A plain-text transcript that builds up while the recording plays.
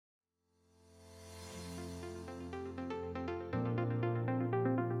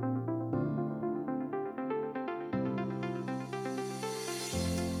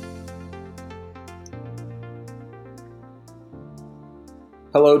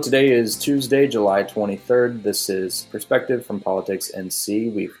Hello, today is Tuesday, July 23rd. This is Perspective from Politics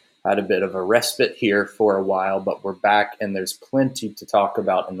NC. We've had a bit of a respite here for a while, but we're back and there's plenty to talk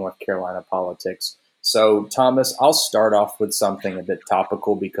about in North Carolina politics. So, Thomas, I'll start off with something a bit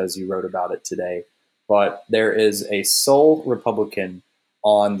topical because you wrote about it today. But there is a sole Republican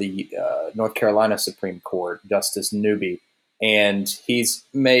on the North Carolina Supreme Court, Justice Newby, and he's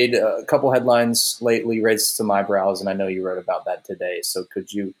made a couple headlines lately, raised some eyebrows, and I know you wrote about that today. So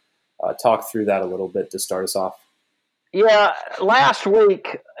could you talk through that a little bit to start us off? Yeah, last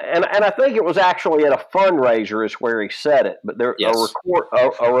week, and I think it was actually at a fundraiser is where he said it, but Yes.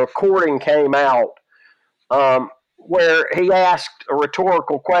 a recording came out where he asked a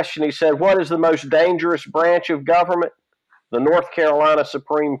rhetorical question. He said, "What is the most dangerous branch of government?" The North Carolina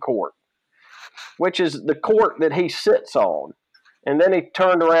Supreme Court, which is the court that he sits on. And then he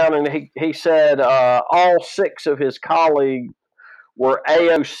turned around and he said all six of his colleagues were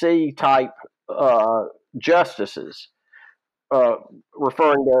AOC type justices, uh,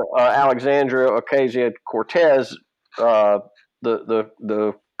 referring to Alexandria Ocasio Cortez, the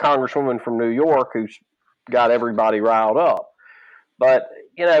congresswoman from New York who's got everybody riled up. But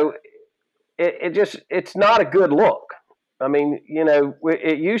you know, it's not a good look. I mean,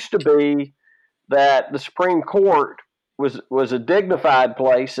 it used to be that the Supreme Court was a dignified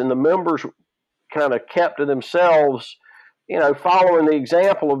place, and the members kind of kept to themselves, following the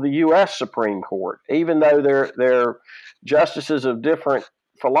example of the U.S. Supreme Court. Even though they're justices of different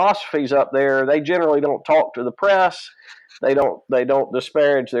philosophies up there, they generally don't talk to the press. They don't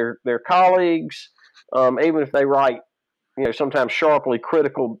disparage their colleagues, even if they write, sometimes sharply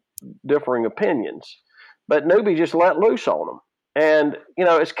critical, differing opinions. But Newby just let loose on them. And,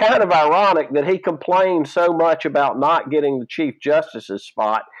 it's kind of ironic that he complained so much about not getting the Chief Justice's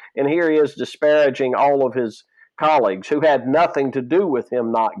spot, and here he is disparaging all of his colleagues who had nothing to do with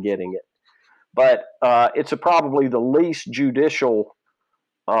him not getting it. But it's probably the least judicial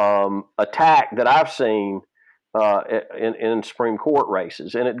attack that I've seen in Supreme Court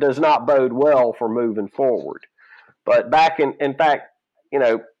races, and it does not bode well for moving forward. But in fact, you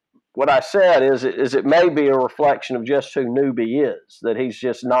know, what I said is it may be a reflection of just who Newby is, that he's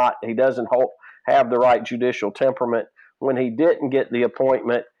just not, he doesn't have the right judicial temperament. When he didn't get the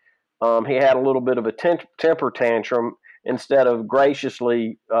appointment, he had a little bit of a temper tantrum instead of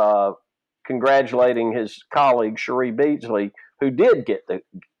graciously congratulating his colleague Cherie Beasley, who did get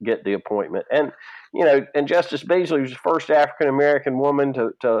the appointment. And Justice Beasley was the first African American woman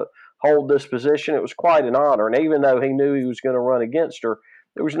to hold this position. It was quite an honor. And even though he knew he was going to run against her,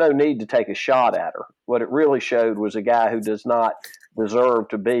 there was no need to take a shot at her. What it really showed was a guy who does not deserve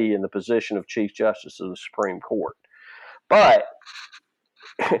to be in the position of Chief Justice of the Supreme Court. But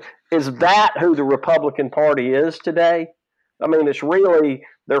is that who the Republican Party is today? I mean, it's really,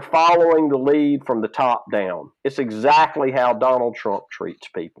 they're following the lead from the top down. It's exactly how Donald Trump treats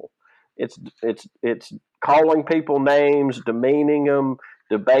people. It's calling people names, demeaning them,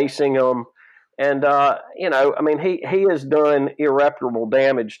 debasing them, and I mean, he has done irreparable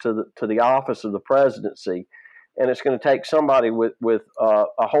damage to the office of the presidency, and it's going to take somebody with a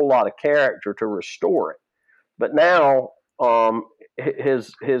whole lot of character to restore it. But now,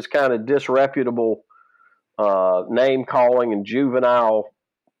 his kind of disreputable name calling and juvenile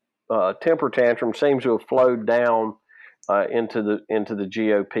temper tantrum seems to have flowed down into the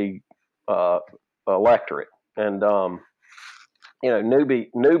GOP uh, electorate. And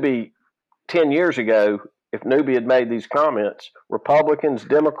Newby 10 years ago, if Newby had made these comments, Republicans,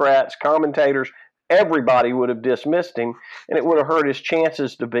 Democrats, commentators, everybody would have dismissed him, and it would have hurt his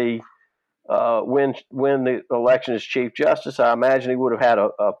chances to be win the election as Chief Justice. I imagine he would have had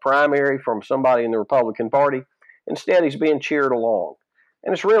a primary from somebody in the Republican Party. Instead, he's being cheered along.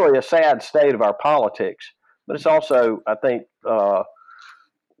 And it's really a sad state of our politics. But it's also, I think,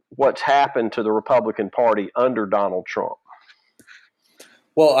 what's happened to the Republican Party under Donald Trump.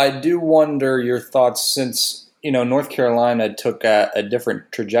 Well, I do wonder your thoughts since, North Carolina took a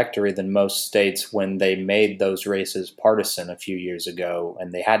different trajectory than most states when they made those races partisan a few years ago,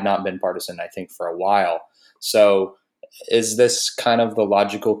 and they had not been partisan, I think, for a while. So is this kind of the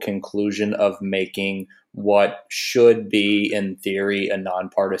logical conclusion of making what should be, in theory, a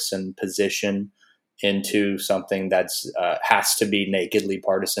nonpartisan position into something that's has to be nakedly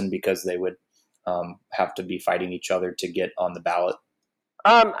partisan because they would have to be fighting each other to get on the ballot?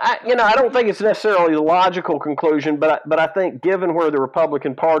 I don't think it's necessarily the logical conclusion, but I think given where the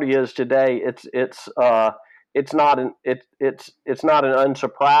Republican Party is today, it's not it's not an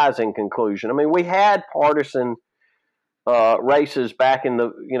unsurprising conclusion. I mean, we had partisan races back in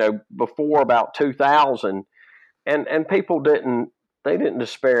the before about 2000, and people didn't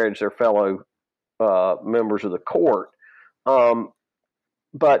disparage their fellow members of the court.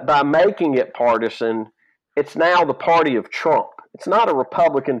 But by making it partisan, it's now the party of Trump. It's not a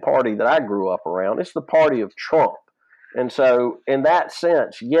Republican Party that I grew up around. It's the party of Trump. And so, in that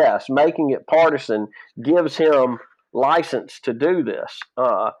sense, yes, making it partisan gives him license to do this.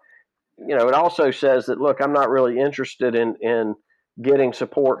 It also says that, look, I'm not really interested in getting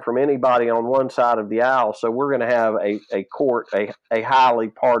support from anybody on one side of the aisle, so we're going to have a court, a highly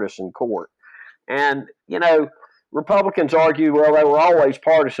partisan court. And, Republicans argue, well, they were always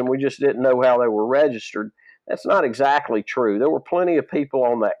partisan. We just didn't know how they were registered. That's not exactly true. There were plenty of people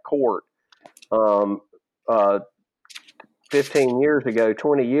on that court 15 years ago,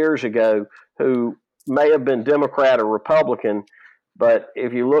 20 years ago, who may have been Democrat or Republican, but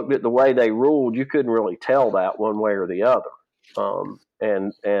if you looked at the way they ruled, you couldn't really tell that one way or the other.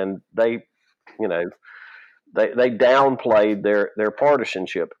 And they, they downplayed their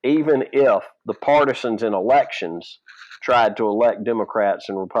partisanship, even if the partisans in elections tried to elect Democrats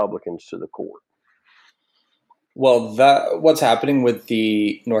and Republicans to the court. Well, what's happening with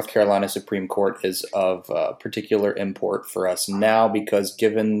the North Carolina Supreme Court is of particular import for us now, because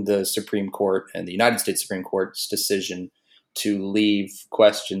given the Supreme Court and the United States Supreme Court's decision to leave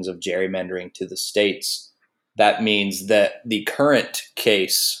questions of gerrymandering to the states, that means that the current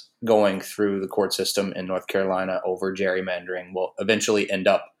case going through the court system in North Carolina over gerrymandering will eventually end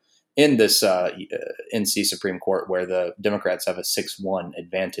up in this NC Supreme Court, where the Democrats have a 6-1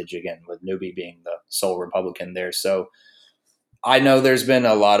 advantage, again, with Newby being the sole Republican there. So I know there's been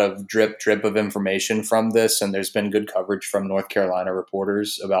a lot of drip of information from this, and there's been good coverage from North Carolina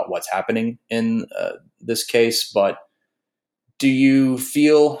reporters about what's happening in this case. But do you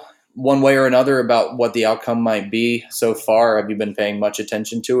feel one way or another about what the outcome might be so far? Have you been paying much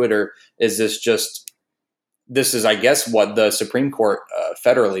attention to it, or is this is, I guess, what the Supreme Court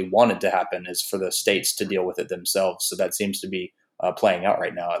federally wanted to happen, is for the states to deal with it themselves. So that seems to be playing out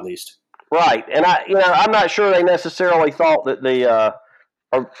right now, at least. Right, and I'm not sure they necessarily thought that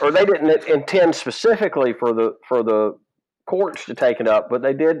or they didn't intend specifically for the courts to take it up, but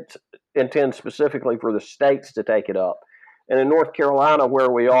they did intend specifically for the states to take it up. And in North Carolina,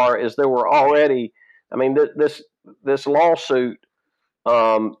 where we are, is there were already, this lawsuit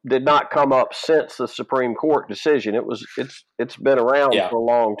did not come up since the Supreme Court decision. It's been around for a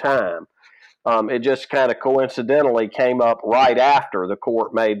long time. It just kind of coincidentally came up right after the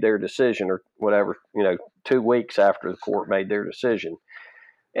court made their decision, or whatever, 2 weeks after the court made their decision.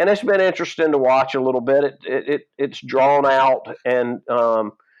 And it's been interesting to watch a little bit. It's drawn out, and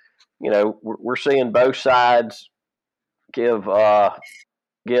we're seeing both sides give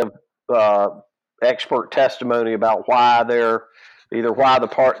expert testimony about why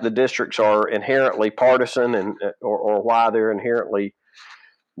the districts are inherently partisan, or why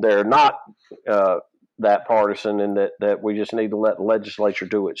they're not that partisan, and that we just need to let the legislature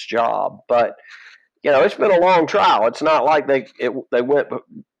do its job. But it's been a long trial. It's not like they went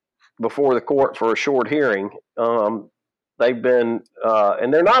before the court for a short hearing. They've been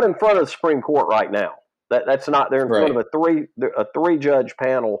and they're not in front of the Supreme Court right now. That's not. They're in front of a three judge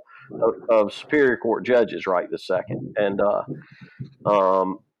panel of Superior Court judges right this second, and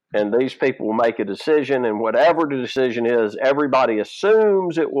these people will make a decision, and whatever the decision is, everybody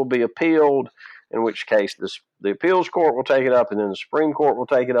assumes it will be appealed, in which case the appeals court will take it up, and then the Supreme Court will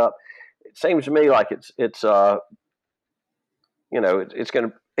take it up. It seems to me like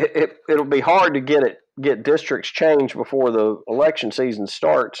it'll be hard to get districts changed before the election season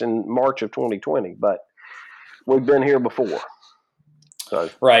starts in March of 2020, but we've been here before. So.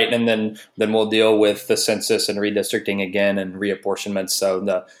 Right, and then we'll deal with the census and redistricting again and reapportionment. So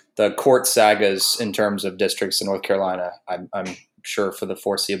the court sagas in terms of districts in North Carolina, I'm sure for the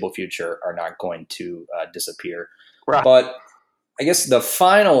foreseeable future, are not going to disappear. Right. But I guess the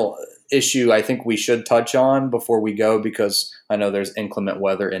final issue I think we should touch on before we go, because I know there's inclement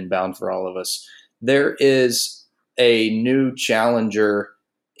weather inbound for all of us. There is a new challenger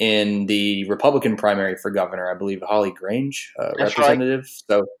in the Republican primary for governor, I believe Holly Grange, representative.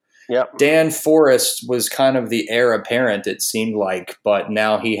 Right. So yep. Dan Forrest was kind of the heir apparent, it seemed like, but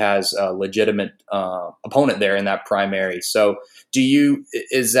now he has a legitimate opponent there in that primary. So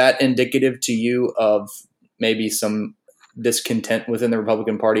is that indicative to you of maybe some discontent within the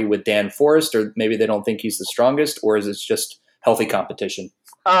Republican Party with Dan Forrest, or maybe they don't think he's the strongest, or is it just healthy competition?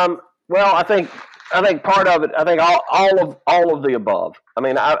 Well, I think part of it. I think all of the above. I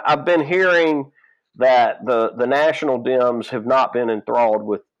mean, I've been hearing that the national Dems have not been enthralled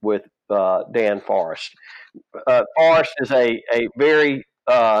with Dan Forrest. Forrest is a very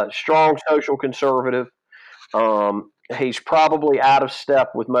strong social conservative, He's probably out of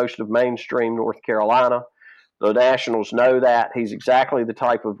step with most of mainstream North Carolina. The Nationals know that. He's exactly the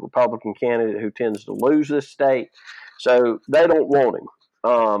type of Republican candidate who tends to lose this state. So they don't want him.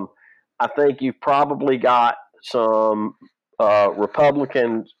 I think you've probably got some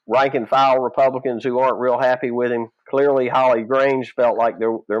Republicans, rank and file Republicans, who aren't real happy with him. Clearly, Holly Grange felt like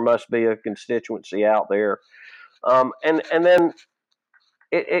there must be a constituency out there. And then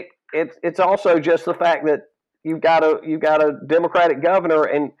it's also just the fact that you've got a Democratic governor,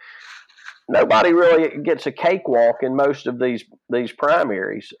 and nobody really gets a cakewalk in most of these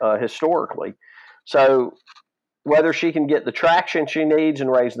primaries historically. So whether she can get the traction she needs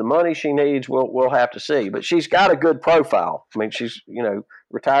and raise the money she needs, we'll have to see. But she's got a good profile. I mean, she's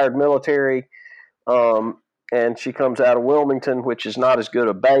retired military, and she comes out of Wilmington, which is not as good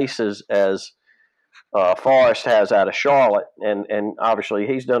a base as Forrest has out of Charlotte, and obviously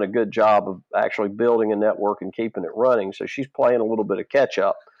he's done a good job of actually building a network and keeping it running. So she's playing a little bit of catch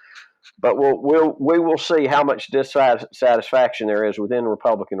up. But we will see how much dissatisfaction there is within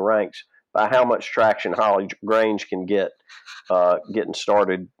Republican ranks by how much traction Holly Grange can get getting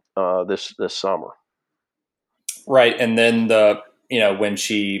started this summer. Right, and then when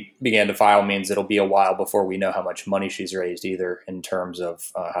she began to file means it'll be a while before we know how much money she's raised either, in terms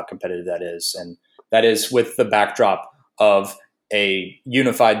of how competitive that is. And that is with the backdrop of a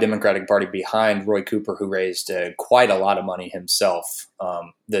unified Democratic Party behind Roy Cooper, who raised quite a lot of money himself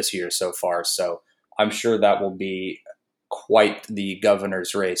this year so far. So I'm sure that will be quite the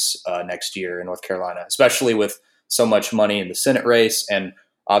governor's race next year in North Carolina, especially with so much money in the Senate race and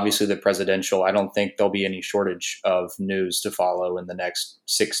obviously the presidential. I don't think there'll be any shortage of news to follow in the next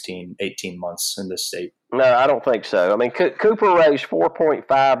 16, 18 months in this state. No, I don't think so. I mean, Cooper raised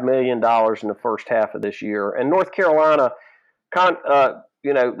 $4.5 million in the first half of this year, and North Carolina,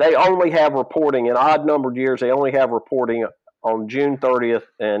 they only have reporting in odd-numbered years. They only have reporting on June 30th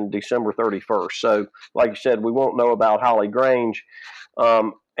and December 31st. So, like you said, we won't know about Holly Grange.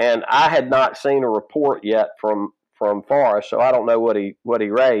 And I had not seen a report yet from Forrest, so I don't know what he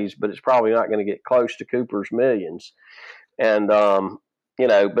raised, but it's probably not going to get close to Cooper's millions. And,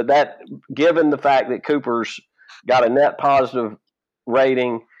 but that, given the fact that Cooper's got a net positive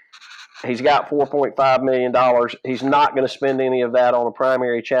rating, he's got $4.5 million. He's not going to spend any of that on a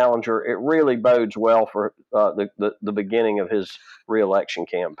primary challenger. It really bodes well for the beginning of his reelection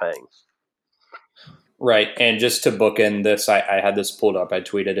campaign. Right. And just to bookend this, I had this pulled up. I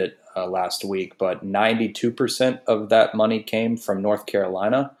tweeted it last week, but 92% of that money came from North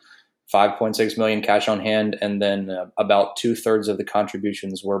Carolina, $5.6 million cash on hand, and then about 2/3 of the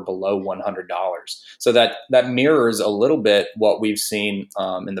contributions were below $100. So that mirrors a little bit what we've seen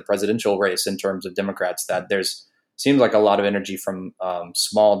in the presidential race in terms of Democrats, that there's seems like a lot of energy from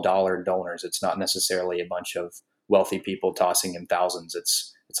small dollar donors. It's not necessarily a bunch of wealthy people tossing in thousands.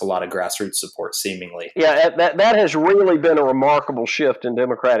 It's a lot of grassroots support, seemingly. Yeah, that has really been a remarkable shift in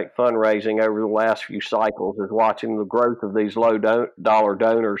Democratic fundraising over the last few cycles, is watching the growth of these low dollar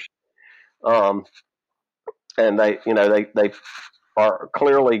donors. And they are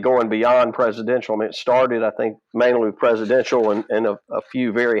clearly going beyond presidential. I mean, it started, I think, mainly with presidential and a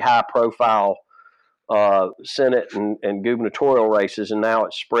few very high profile Senate and gubernatorial races, and now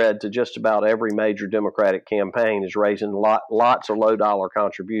it's spread to just about every major Democratic campaign is raising lots of low dollar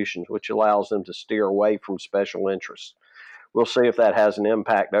contributions, which allows them to steer away from special interests. We'll see if that has an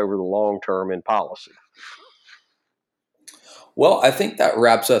impact over the long term in policy. Well, I think that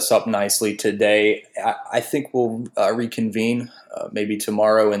wraps us up nicely today. I think we'll reconvene maybe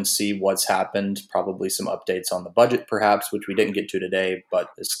tomorrow and see what's happened. Probably some updates on the budget, perhaps, which we didn't get to today, but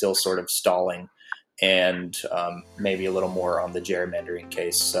is still sort of stalling. And maybe a little more on the gerrymandering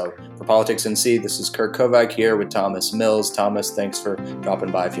case. So for Politics NC, this is Kirk Kovac here with Thomas Mills. Thomas, thanks for dropping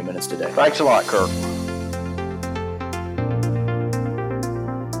by a few minutes today. Thanks a lot, Kirk.